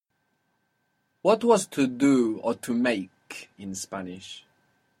What was to do or to make in Spanish?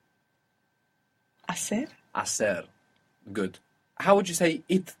 Hacer. Hacer. Good. How would you say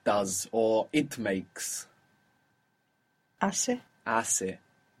it does or it makes? Hace. Hace.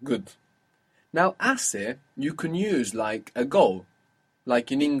 Good. Now, hace you can use like ago.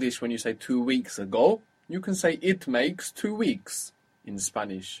 Like in English, when you say 2 weeks ago, you can say it makes 2 weeks in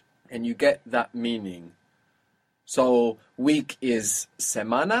Spanish. And you get that meaning. So, week is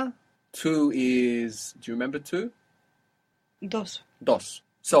semana. 2 is, do you remember 2? Dos. Dos.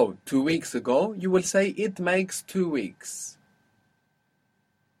 So, 2 weeks ago, you will say it makes 2 weeks.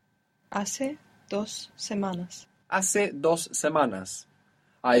 Hace 2 semanas. Hace 2 semanas.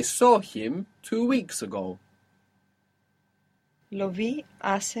 I saw him 2 weeks ago. Lo vi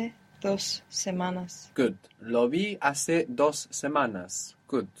hace 2 semanas. Good. Lo vi hace 2 semanas.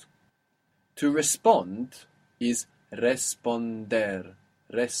 Good. To respond is responder.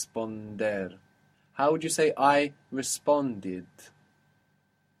 Responder. How would you say I responded?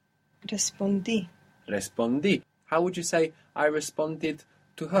 Respondí. Respondí. How would you say I responded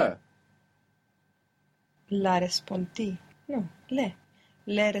to her? La respondí. No, le.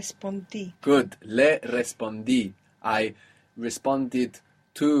 Le respondí. Good. Le respondí. I responded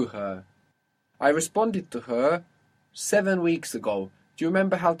to her. I responded to her 7 weeks ago. Do you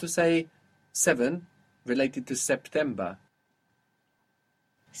remember how to say 7 related to September?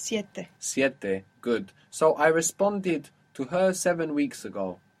 7. Siete. Good. So I responded to her 7 weeks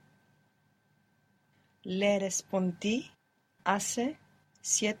ago. Le respondí hace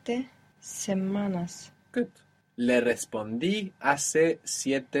 7 semanas. Good. Le respondí hace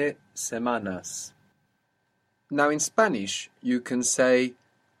 7 semanas. Now in Spanish, you can say,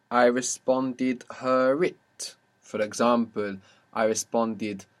 I responded her it. For example, I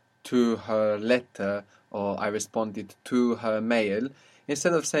responded to her letter or I responded to her mail.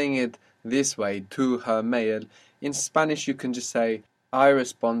 Instead of saying it this way, to her mail, in Spanish you can just say, I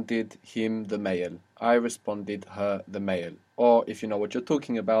responded him the mail. I responded her the mail. Or if you know what you're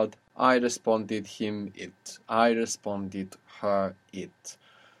talking about, I responded him it. I responded her it.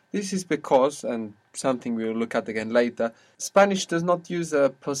 This is because, and something we will look at again later, Spanish does not use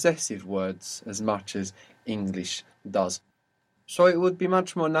possessive words as much as English does. So it would be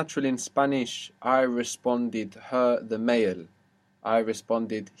much more natural in Spanish, I responded her the mail. I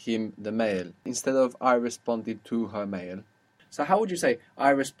responded him the mail. Instead of I responded to her mail. So how would you say, I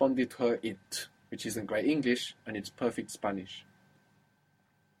responded to her it, which isn't great English and it's perfect Spanish?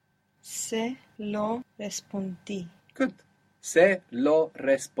 Se lo respondí. Good. Se lo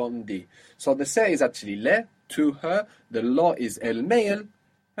respondí. So the se is actually le, to her, the lo is el mail,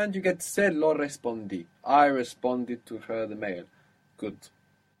 and you get se lo respondí. I responded to her the mail. Good.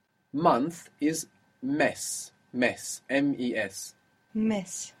 Month is mes. Mes. M-E-S.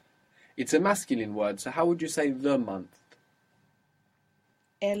 Mes. It's a masculine word, so how would you say the month?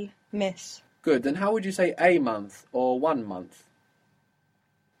 El mes. Good. And how would you say a month or 1 month?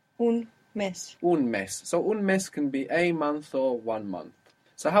 Un mes. Un mes. So un mes can be a month or 1 month.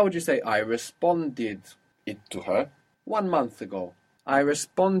 So how would you say I responded it to her 1 month ago? I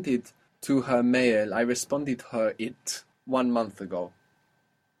responded to her mail. I responded her it 1 month ago.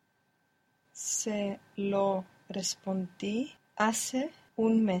 Se lo respondí hace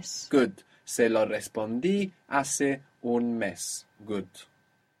un mes. Good. Se lo respondí hace un mes. Good.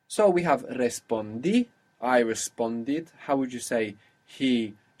 So we have respondí. I responded. How would you say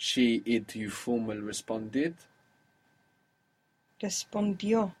he, she, it, you formal responded?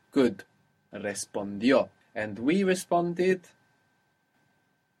 Respondió. Good. Respondió. And we responded?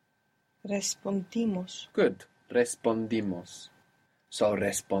 Respondimos. Good. Respondimos. So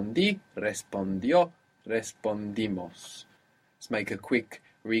respondí, respondió, respondimos. Let's make a quick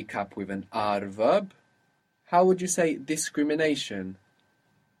recap with an are verb. How would you say discrimination?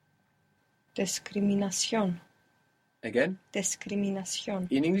 Discriminación. Again? Discriminación.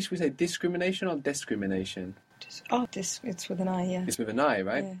 In English we say discrimination or discrimination? It's with an I, yeah. It's with an I,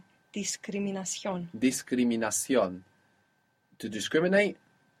 right? Yeah. Discriminación. Discriminación. To discriminate?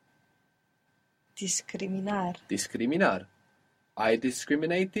 Discriminar. Discriminar. I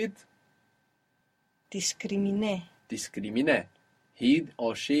discriminated? Discriminé. Discriminé. He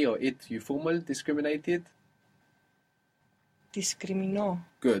or she or it, you formal, discriminated? Discriminó.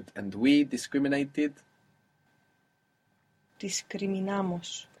 Good. And we discriminated?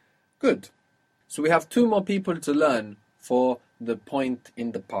 Discriminamos. Good. So we have 2 more people to learn for the point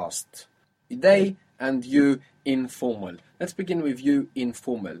in the past. They and you informal. Let's begin with you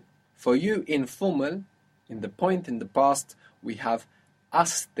informal. For you informal, in the point in the past, we have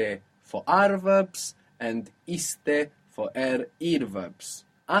haste for are verbs and iste for ir verbs.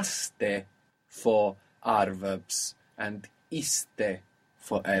 Haste for adverbs and iste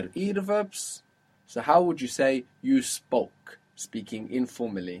for verbs. So how would you say you spoke, speaking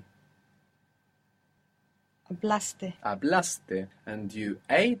informally? Hablaste. Hablaste. And you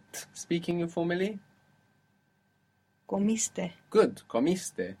ate, speaking informally? Comiste. Good.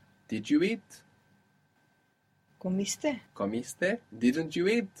 Comiste. Did you eat? Comiste. Comiste. Didn't you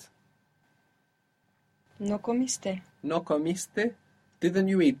eat? No comiste. No comiste. Didn't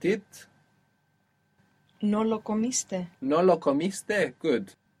you eat it? No lo comiste. No lo comiste.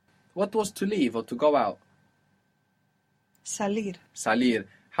 Good. What was to leave or to go out? Salir. Salir.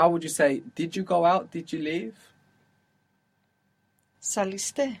 How would you say, did you go out? Did you leave?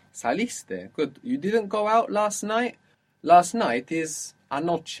 Saliste. Saliste. Good. You didn't go out last night? Last night is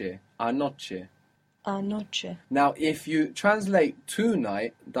anoche. Anoche. Anoche. Now, if you translate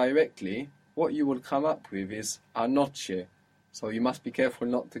tonight directly, what you will come up with is anoche. So you must be careful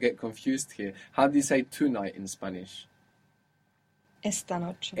not to get confused here. How do you say tonight in Spanish? Esta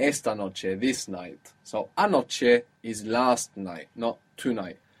noche. Esta noche, this night. So anoche is last night, not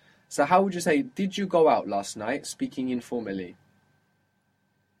tonight. So how would you say, did you go out last night, speaking informally?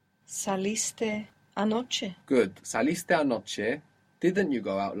 Saliste anoche. Good. Saliste anoche. Didn't you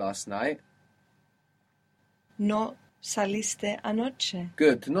go out last night? No saliste anoche.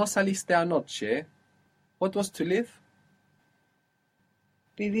 Good. No saliste anoche. What was to live?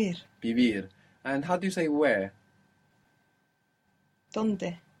 Vivir. Vivir. And how do you say where?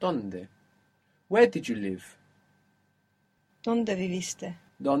 ¿Dónde? ¿Dónde? Where did you live? ¿Dónde viviste?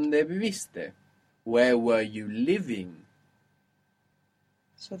 ¿Dónde viviste? Where were you living?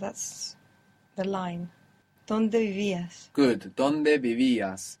 So that's the line. ¿Dónde vivías? Good. ¿Dónde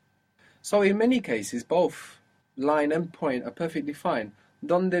vivías? So in many cases, both line and point are perfectly fine.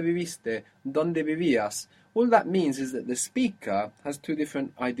 ¿Dónde viviste? ¿Dónde vivías? All that means is that the speaker has two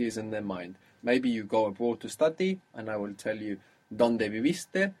different ideas in their mind. Maybe you go abroad to study, and I will tell you ¿dónde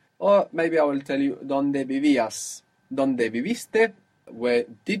viviste? Or maybe I will tell you ¿dónde vivías? ¿Dónde viviste? Where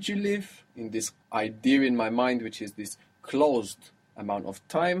did you live? In this idea in my mind, which is this closed amount of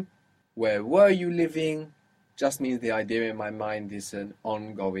time. Where were you living? Just means the idea in my mind is an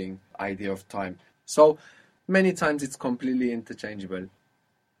ongoing idea of time. So many times it's completely interchangeable.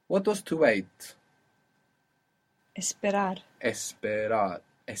 What was to wait? Esperar. Esperar.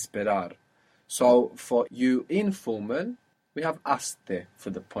 Esperar. So for you informal, we have haste for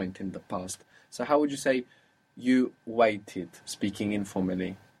the point in the past. So how would you say you waited, speaking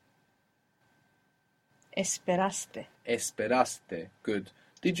informally? Esperaste. Esperaste. Good.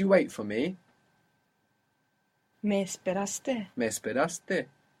 Did you wait for me? ¿Me esperaste? Me esperaste.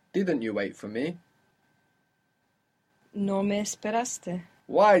 Didn't you wait for me? No me esperaste.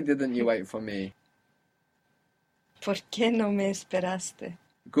 Why didn't you wait for me? ¿Por qué no me esperaste?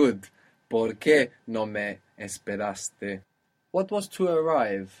 Good. ¿Por qué no me esperaste? What was to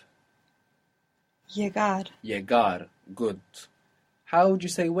arrive? Llegar. Llegar. Good. How would you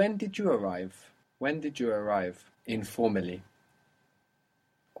say when did you arrive? When did you arrive? Informally.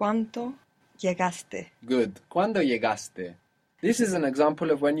 ¿Cuánto llegaste? Good. ¿Cuándo llegaste? This is an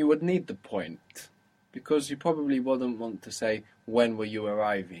example of when you would need the point, because you probably wouldn't want to say when were you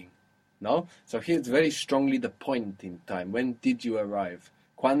arriving. No? So here it's very strongly the point in time. When did you arrive?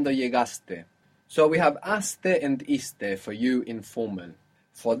 ¿Cuándo llegaste? So we have haste and iste for you informal.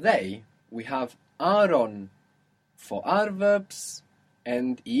 For they, we have aron for adverbs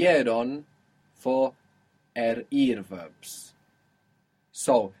and ieron for verbs.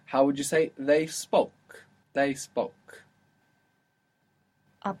 So, how would you say they spoke? They spoke.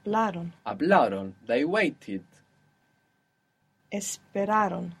 Hablaron. Hablaron. They waited.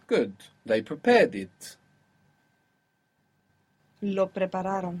 Esperaron. Good. They prepared it. Lo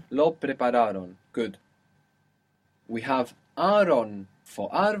prepararon. Lo prepararon. Good. We have aron for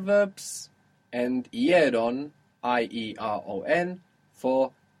adverbs and ieron, I-E-R-O-N,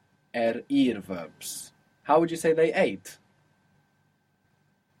 for verbs. How would you say they ate?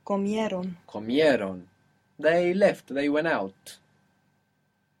 Comieron. Comieron. They left. They went out.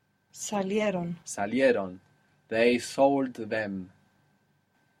 Salieron. Salieron. They sold them.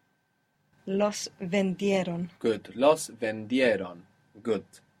 Los vendieron. Good. Los vendieron. Good.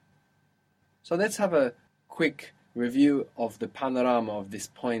 So let's have a quick review of the panorama of this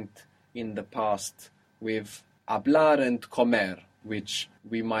point in the past with hablar and comer, which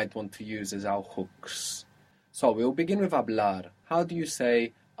we might want to use as our hooks. So we'll begin with hablar. How do you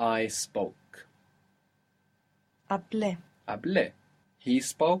say I spoke? Hablé. Hablé. He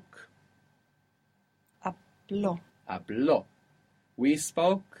spoke. Habló. Habló. We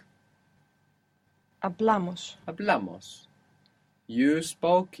spoke. Hablamos. Hablamos. You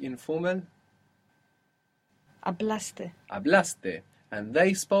spoke informal. Hablaste. Hablaste. And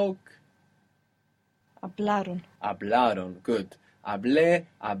they spoke. Hablaron. Hablaron. Good. Hablé,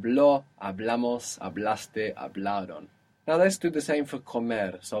 habló, hablamos, hablaste, hablaron. Now let's do the same for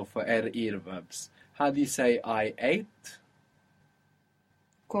comer, so for ir verbs. How do you say I ate?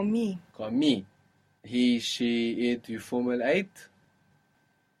 Comí. Comí. He, she, it, you formal ate?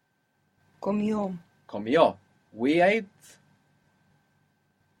 Comió. Comió. We ate?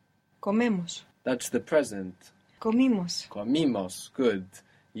 Comemos. That's the present. Comimos. Comimos. Good.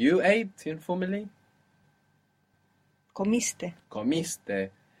 You ate informally? Comiste. Comiste.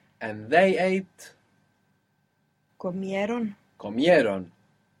 And they ate? Comieron. Comieron.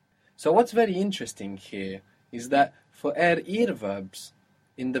 So what's very interesting here is that for ir verbs,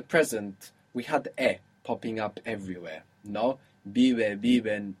 in the present, we had popping up everywhere. No? Vive,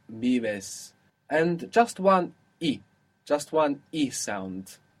 viven, vives. And just one I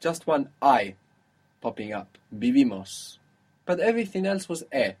sound, just one I popping up. Vivimos. But everything else was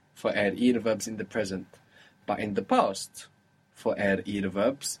for ir verbs in the present. But in the past, for ir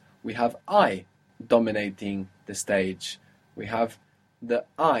verbs, we have I dominating the stage. We have the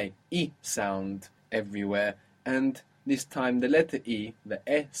I sound everywhere, and this time the letter E, the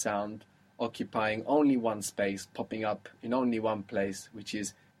sound, occupying only one space, popping up in only one place, which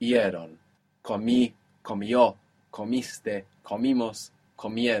is ieron. Comí, comió, comiste, comimos,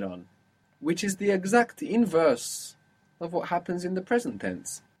 comieron, which is the exact inverse of what happens in the present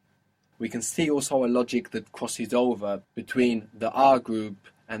tense. We can see also a logic that crosses over between the R group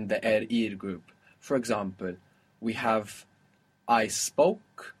and the ir group. For example, we have I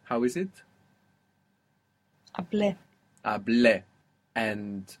spoke. How is it? Hablé. Hablé.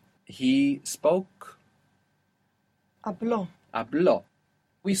 And he spoke. Habló. Habló.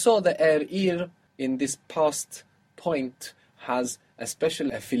 We saw the ir in this past point has a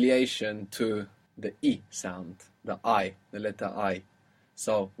special affiliation to the I sound, the I, the letter I.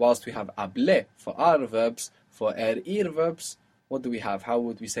 So, whilst we have hablé for R verbs, for ir verbs, what do we have? How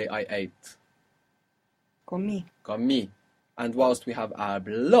would we say I ate? Comí. Comí. And whilst we have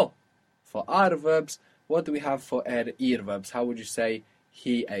habló for R verbs, what do we have for ir verbs? How would you say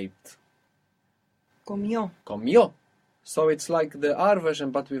he ate? Comió. Comió. So it's like the R version,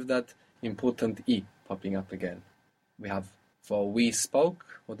 but with that important I popping up again. We have for we spoke,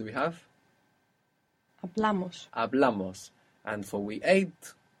 what do we have? Hablamos. Hablamos. And for we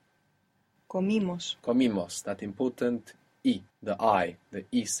ate, Comimos. comimos, that important I, the I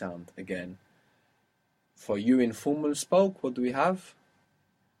sound again. For you informal spoke, what do we have?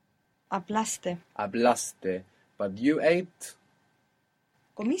 Hablaste. Hablaste. But you ate,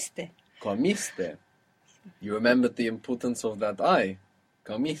 Comiste. comiste. You remembered the importance of that I,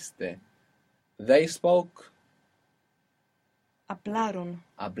 comiste. They spoke, Hablaron.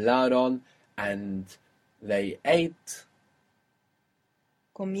 hablaron, and they ate,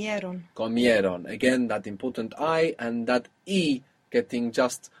 Comieron. comieron. Again, that important I and that I getting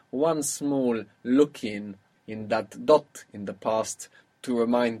just one small look in that dot in the past to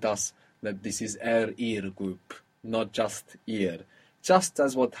remind us that this is ir group, not just ir. Just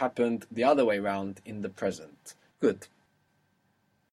as what happened the other way round in the present. Good.